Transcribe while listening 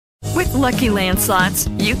Lucky Land Slots,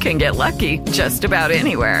 you can get lucky just about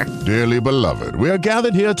anywhere. Dearly beloved, we are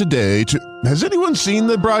gathered here today to... Has anyone seen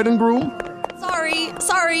the bride and groom?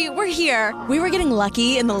 Sorry, we're here. We were getting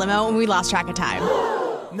lucky in the limo and we lost track of time.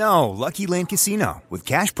 No, Lucky Land Casino, with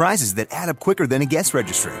cash prizes that add up quicker than a guest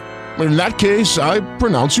registry. In that case, I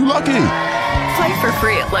pronounce you lucky. Play for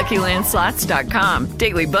free at LuckyLandSlots.com.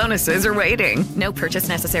 Daily bonuses are waiting. No purchase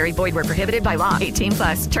necessary. Void where prohibited by law.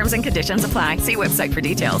 18+. Terms and conditions apply. See website for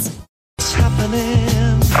details. What's happening?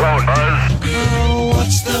 Hello, Buzz. Oh,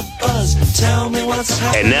 what's the buzz? Tell me what's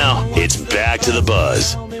happening. And now it's back to the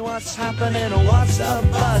buzz. Tell me what's happening. What's the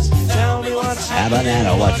buzz? Tell me what's happening.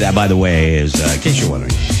 What that, by the way, is, in case you're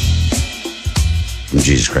wondering,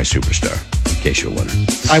 Jesus Christ Superstar. In case you're wondering.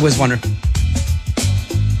 I was wondering.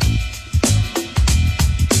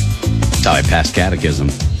 That's how I passed catechism.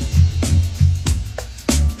 What's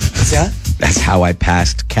that? That's how I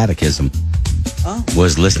passed catechism. Oh.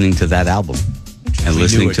 Was listening to that album and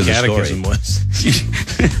listening to the catechism story. Was.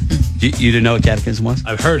 you didn't know what catechism was?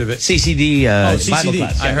 I've heard of it. CCD. CCD. Bible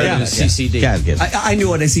class. I heard it as CCD. Catechism. I knew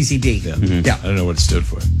what a CCD. Yeah. Mm-hmm. Yeah. I don't know what it stood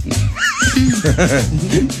for.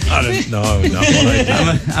 I don't know.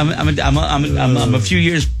 I'm a few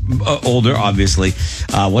years older, obviously.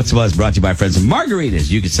 What's the Buzz brought to you by friends of Margaritas.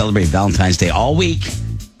 You can celebrate Valentine's Day all week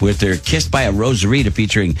with their Kissed by a Rosarita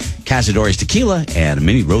featuring Cazadores tequila and a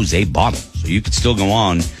mini rosé bottle. So you can still go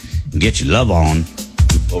on and get your love on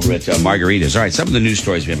over at Margaritas. All right, some of the news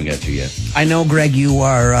stories we haven't got to yet. I know, Greg, you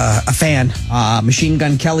are a fan. Machine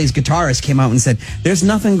Gun Kelly's guitarist came out and said, there's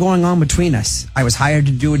nothing going on between us. I was hired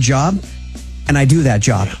to do a job, and I do that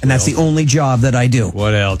job. And that's the only job that I do.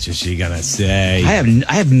 What else is she going to say?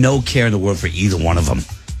 I have no care in the world for either one of them.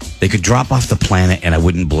 They could drop off the planet and I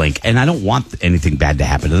wouldn't blink. And I don't want anything bad to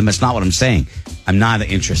happen to them. That's not what I'm saying. I'm not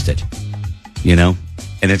interested. You know?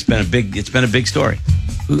 And it's been a big story.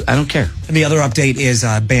 I don't care. And the other update is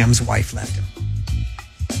Bam's wife left him.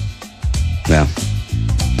 Yeah.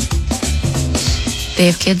 They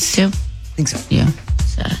have kids too? I think so. Yeah.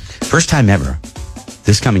 First time ever,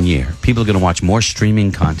 this coming year, people are going to watch more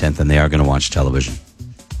streaming content than they are going to watch television.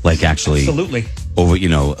 Like actually. Absolutely. Over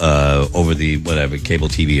the whatever, cable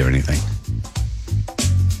TV or anything.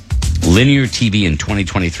 Linear TV in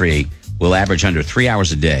 2023 will average under 3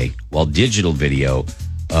 hours a day, while digital video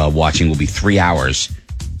watching will be 3 hours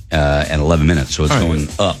and 11 minutes. So it's going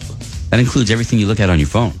up. That includes everything you look at on your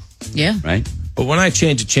phone. Yeah. Right? But when I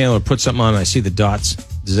change a channel or put something on and I see the dots,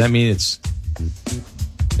 does that mean it's,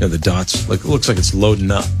 the dots? Like, it looks like it's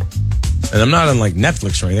loading up. And I'm not on like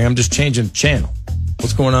Netflix or anything. I'm just changing the channel.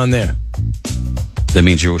 What's going on there? That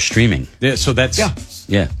means you're streaming. Yeah, so that's...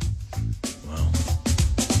 Yeah. Wow.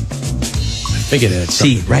 I figured it.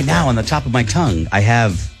 See, right now on the top of my tongue, I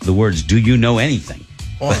have the words, do you know anything?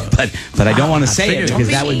 But I don't want to say it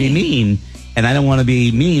because that would be mean. And I don't want to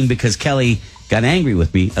be mean because Kelly got angry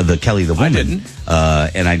with me, Kelly the woman. I didn't.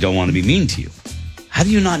 And I don't want to be mean to you. How do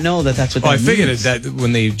you not know that that's what that I figured means? that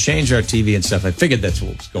when they changed our TV and stuff, I figured that's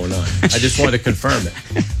what was going on. I just wanted to confirm it.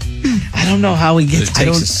 I don't know how he gets. It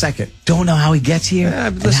takes a second. Don't know how he gets here.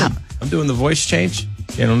 Listen, I'm doing the voice change.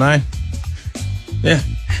 Channel 9. Yeah,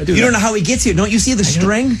 I do. You don't know how he gets here. Don't you see the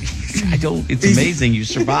string? I don't. It's amazing you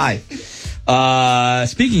survive.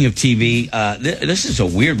 Speaking of TV, this is a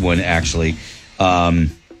weird one, actually.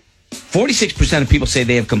 46% of people say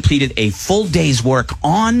they have completed a full day's work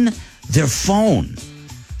on their phone.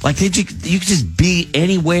 Like you could just be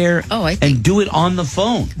anywhere and do it on the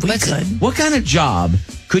phone. What kind of job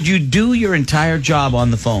could you do your entire job on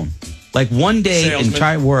the phone? Like one day, Salesman.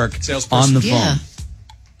 entire work on the phone.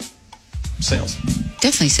 Sales.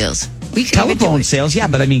 Definitely sales. Telephone sales, yeah,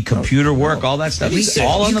 but I mean computer work, all that stuff.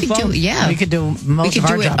 All on the phone. We could do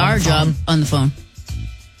our job on the phone.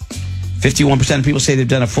 51% of people say they've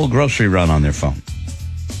done a full grocery run on their phone.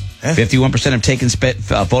 51% have taken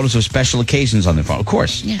photos of special occasions on their phone. Of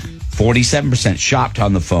course. Yeah. 47% shopped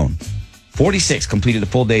on the phone. 46% completed a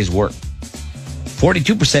full day's work.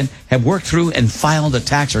 42% have worked through and filed a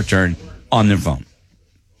tax return on their phone.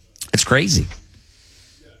 It's crazy.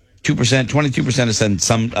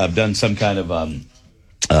 22% have done some kind of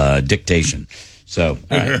dictation. So,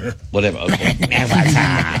 all right, whatever. Okay.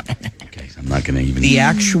 Okay, I'm not going to even The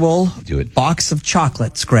actual do it. box of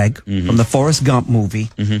chocolates, Greg, from the Forrest Gump movie,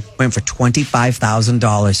 went for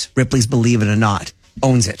 $25,000. Ripley's Believe It or Not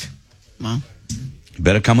owns it. Wow. You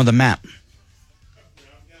better come with a map.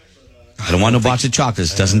 I don't want no box of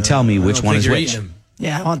chocolates. Doesn't tell me which one is which.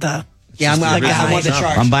 Yeah, I want the. Yeah, I want the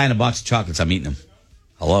chart. I'm buying a box of chocolates. I'm eating them.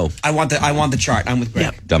 Hello. I want the chart. I'm with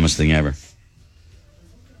Greg. Dumbest thing ever.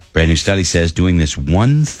 Brand new study says doing this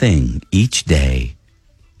one thing each day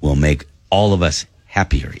will make all of us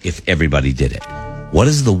happier if everybody did it. What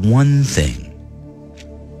is the one thing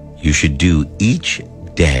you should do each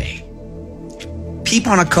day Peep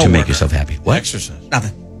on a coworker. to make yourself happy? What? Exercise.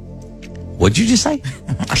 Nothing. What'd you just say?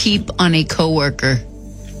 Peep on a coworker.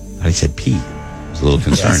 I said pee. I was a little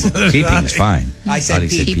concerned. Peeping is fine. I said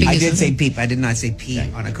Thought he peep. peep. I did say peep. I did not say pee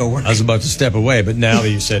on a coworker. I was about to step away, but now that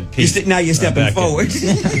you said peep. Now you're stepping back in. forward.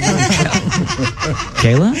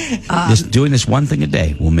 Kayla, just doing this one thing a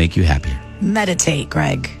day will make you happier. Meditate,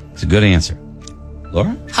 Greg. It's a good answer.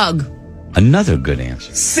 Laura? Hug. Another good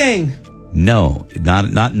answer. Sing. No, not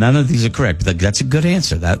none of these are correct. But that's a good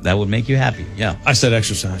answer. That would make you happy. Yeah. I said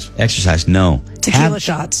exercise. Exercise. No. Tequila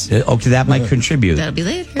shots. Okay, that might contribute. That'll be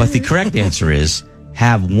later. But the correct answer is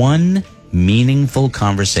have one meaningful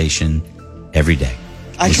conversation every day.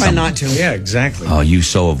 I with try someone. not to. Yeah, exactly. Oh, you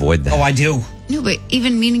so avoid that. Oh, I do. No, but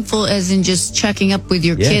even meaningful as in just checking up with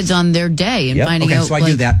your Yes. kids on their day and Yep. finding Okay, out. so I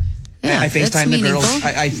do that. Yeah, I FaceTime the girls.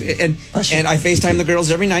 meaningful. And I FaceTime the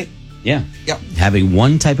girls every night. Yeah. Yep. Having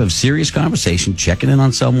one type of serious conversation, checking in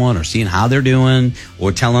on someone or seeing how they're doing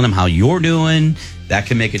or telling them how you're doing, that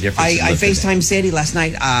can make a difference. I FaceTime Sadie last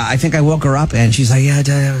night. I think I woke her up and she's like, yeah,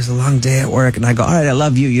 Dad, it was a long day at work. And I go, all right, I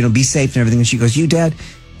love you. You know, be safe and everything. And she goes, you, Dad,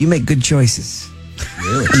 you make good choices.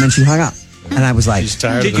 Really? And then she hung up. And I was like, She's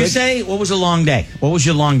tired Did of you it. say what was a long day? What was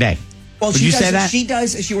your long day? well, Did she you does, say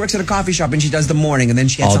that? She works at a coffee shop and she does the morning and then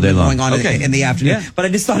she has All day something long. going on Okay. in the afternoon. Yeah. But I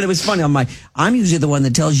just thought it was funny. I'm like, I'm usually the one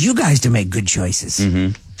that tells you guys to make good choices.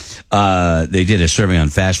 They did a survey on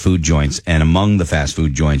fast food joints, and among the fast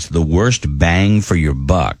food joints, the worst bang for your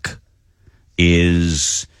buck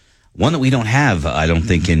is one that we don't have, I don't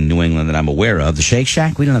think, in New England that I'm aware of. The Shake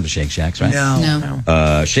Shack. We don't have the Shake Shacks, right?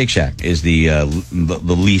 No. Shake Shack is the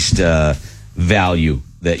least value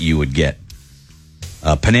that you would get.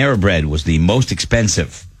 Panera Bread was the most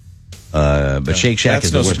expensive, but Shake Shack That's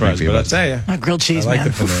is the no worst bang surprise, for your but I'll buck. tell you. My grilled cheese, I like man.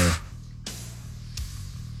 the Panera.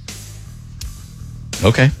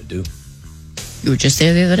 Okay. I do. You were just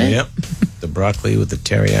there the other day? Yep. The broccoli with the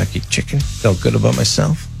teriyaki chicken. Felt good about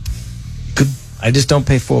myself. Good. I just don't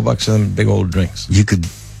pay $4 for them big old drinks. You could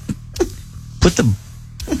put the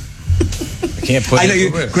I can't put I know it.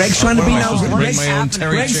 you. Greg's trying to be What am I supposed nosy. to bring Greg's my own teriyaki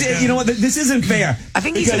Greg said, chicken? you know what? This isn't fair. I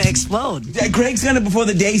think he's going to explode. Greg's gonna, before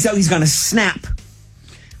the day's out, he's gonna snap.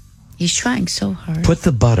 He's trying so hard. put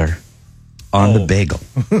the butter on the bagel.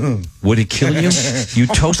 Would it kill you? You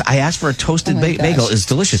toast. I asked for a toasted bagel. It's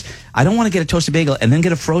delicious. I don't want to get a toasted bagel and then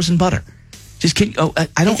get a frozen butter. Just kidding. Oh, I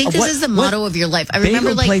don't. I think this is the motto of your life. I Bagel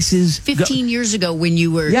remember like places 15 years ago when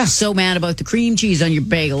you were so mad about the cream cheese on your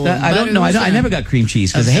bagel. I don't know. I never got cream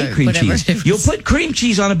cheese because I hate cream cheese. You'll put cream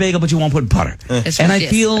cheese on a bagel, but you won't put butter. And I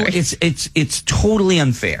feel it's totally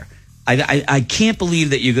unfair. I can't believe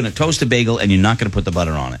that you're going to toast a bagel and you're not going to put the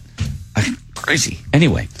butter on it. Crazy.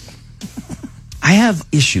 Anyway, I have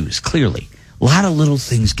issues, clearly. A lot of little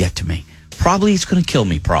things get to me. Probably it's going to kill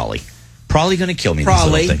me, probably going to kill me.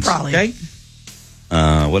 Probably. These little things. Okay?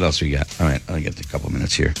 What else we got? All right, I'll get a couple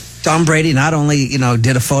minutes here. Tom Brady not only,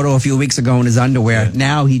 did a photo a few weeks ago in his underwear,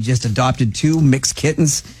 now he just adopted 2 mixed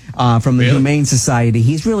kittens from the Humane Society.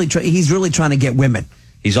 He's really trying to get women.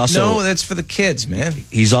 He's also No, that's for the kids, man.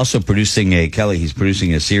 He's also producing he's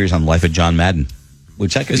producing a series on the life of John Madden,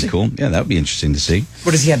 which that could be cool. Yeah, that would be interesting to see.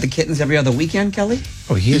 What, does he have the kittens every other weekend, Kelly?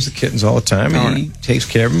 Oh, he has the kittens all the time, and he takes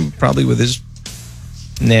care of them, probably with his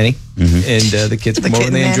nanny. And the kids come over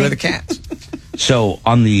and they enjoy the cats. So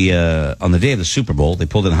on the day of the Super Bowl, they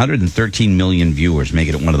pulled in 113 million viewers,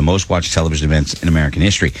 making it one of the most watched television events in American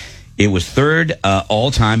history. It was third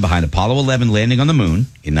all time behind Apollo 11 landing on the moon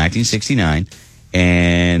in 1969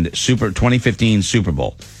 and 2015 Super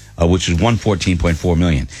Bowl, which was 114.4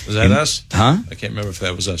 million. Was that us? Huh? I can't remember if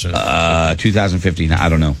that was us or not. 2015. I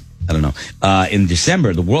don't know. In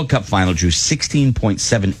December, the World Cup final drew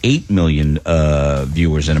 16.78 million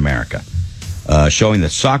viewers in America, showing that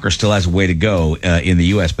soccer still has a way to go in the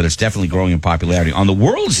U.S., but it's definitely growing in popularity. On the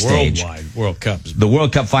world stage, Worldwide World Cup. the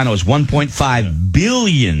World Cup final was 1.5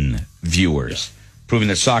 billion viewers, proving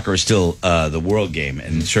that soccer is still the world game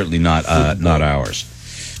and certainly not ours.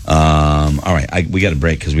 All right, we got a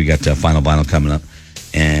break because we got Final Vinyl coming up.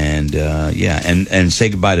 And and say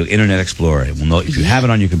goodbye to Internet Explorer. It will know if you have it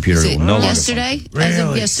on your computer. It will no longer yesterday? As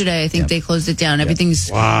of yesterday, I think they closed it down. Everything's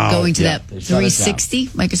going to that 360,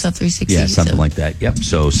 Microsoft 360. Yeah, something like that. Yep.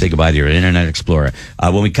 So say goodbye to your Internet Explorer.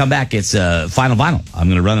 When we come back, it's Final Vinyl. I'm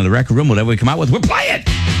going to run in the record room. Whatever we come out with, we're playing.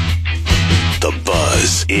 The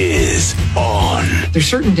buzz is on. There's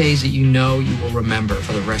certain days that you will remember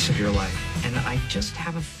for the rest of your life, and I just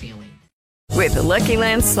have a feeling. With the Lucky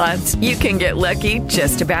Land Slots, you can get lucky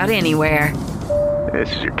just about anywhere.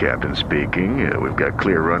 This is your captain speaking. We've got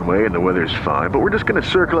clear runway and the weather's fine, but we're just going to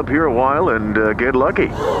circle up here a while and get lucky.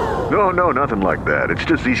 No, nothing like that. It's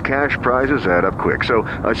just these cash prizes add up quick. So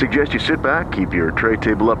I suggest you sit back, keep your tray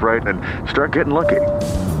table upright, and start getting lucky.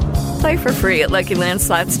 Play for free at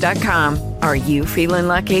LuckyLandSlots.com. Are you feeling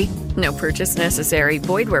lucky? No purchase necessary.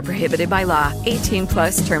 Void where prohibited by law.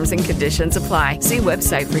 18+ terms and conditions apply. See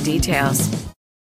website for details.